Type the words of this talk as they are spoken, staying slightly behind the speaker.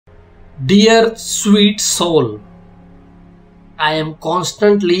Dear sweet soul, I am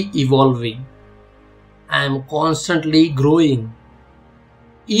constantly evolving. I am constantly growing.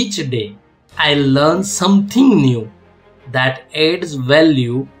 Each day, I learn something new that adds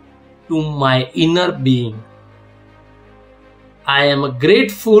value to my inner being. I am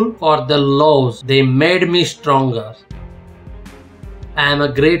grateful for the laws they made me stronger. I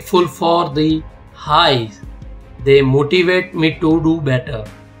am grateful for the highs they motivate me to do better.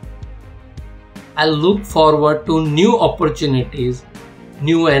 I look forward to new opportunities,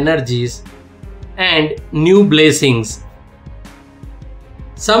 new energies, and new blessings.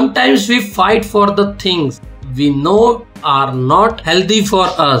 Sometimes we fight for the things we know are not healthy for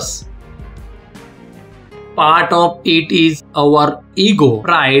us. Part of it is our ego,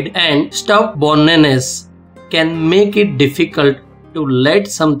 pride, and stubbornness can make it difficult to let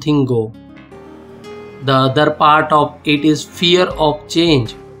something go. The other part of it is fear of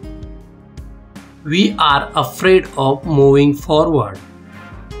change. We are afraid of moving forward.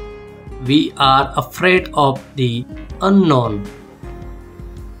 We are afraid of the unknown.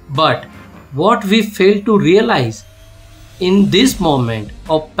 But what we fail to realize in this moment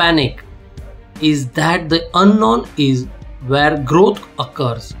of panic is that the unknown is where growth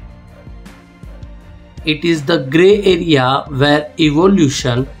occurs. It is the gray area where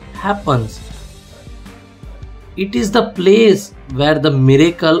evolution happens. It is the place where the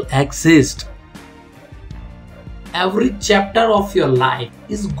miracle exists. Every chapter of your life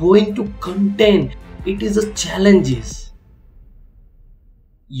is going to contain challenges.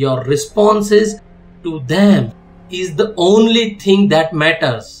 Your responses to them is the only thing that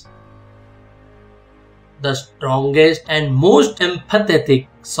matters. The strongest and most empathetic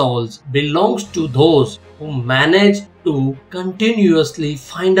souls belongs to those who manage to continuously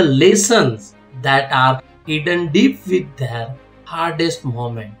find the lessons that are hidden deep with their hardest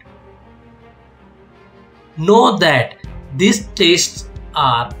moment. Know that these tests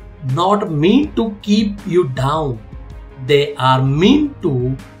are not meant to keep you down. They are meant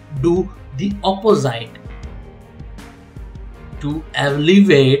to do the opposite. To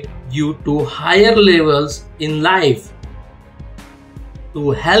elevate you to higher levels in life.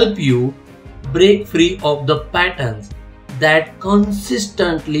 To help you break free of the patterns that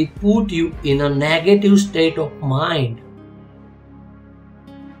consistently put you in a negative state of mind.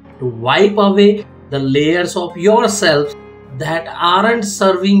 To wipe away the layers of yourself that aren't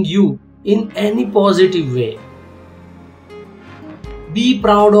serving you in any positive way. Be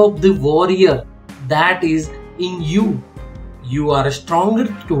proud of the warrior that is in you. You are stronger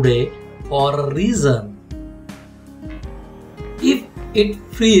today for a reason. If it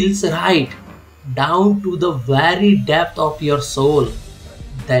feels right down to the very depth of your soul,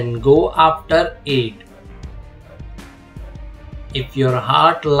 then go after it. If your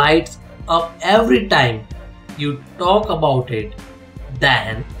heart lights up every time you talk about it,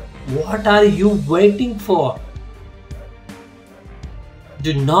 then what are you waiting for?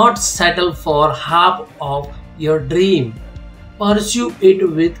 Do not settle for half of your dream. Pursue it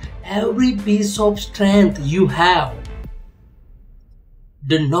with every piece of strength you have.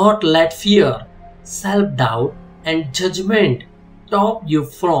 Do not let fear, self-doubt, and judgment stop you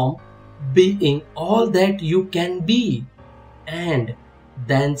from being all that you can be, and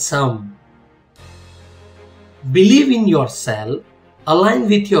then some. Believe in yourself, align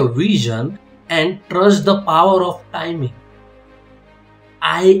with your vision, and trust the power of timing.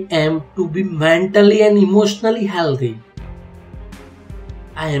 I am to be mentally and emotionally healthy.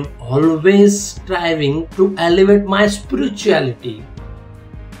 I am always striving to elevate my spirituality.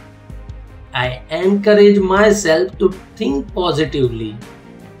 I encourage myself to think positively,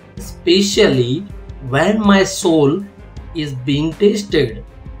 especially when my soul is being tested.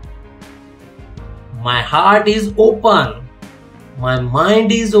 My heart is open. My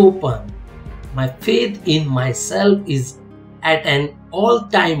mind is open. My faith in myself is at an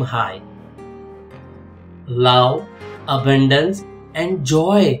all-time high. Love, abundance, and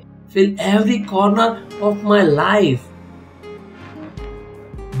joy fill every corner of my life.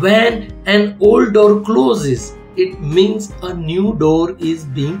 When an old door closes, it means a new door is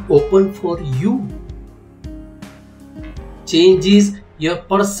being opened for you. Changes your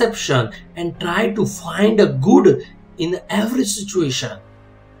perception and try to find a good in every situation.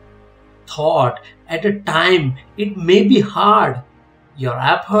 Thought at a time it may be hard. Your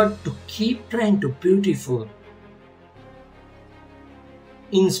effort to keep trying to beautiful.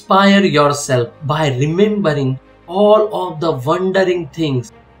 Inspire yourself by remembering all of the wondering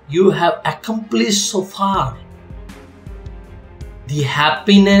things you have accomplished so far. The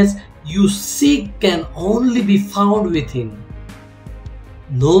happiness you seek can only be found within.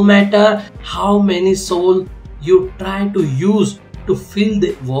 No matter how many souls you try to use to fill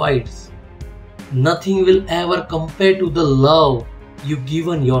the voids, nothing will ever compare to the love you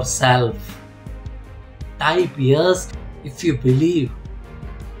given yourself. Type yes if you believe.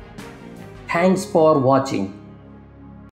 Thanks for watching.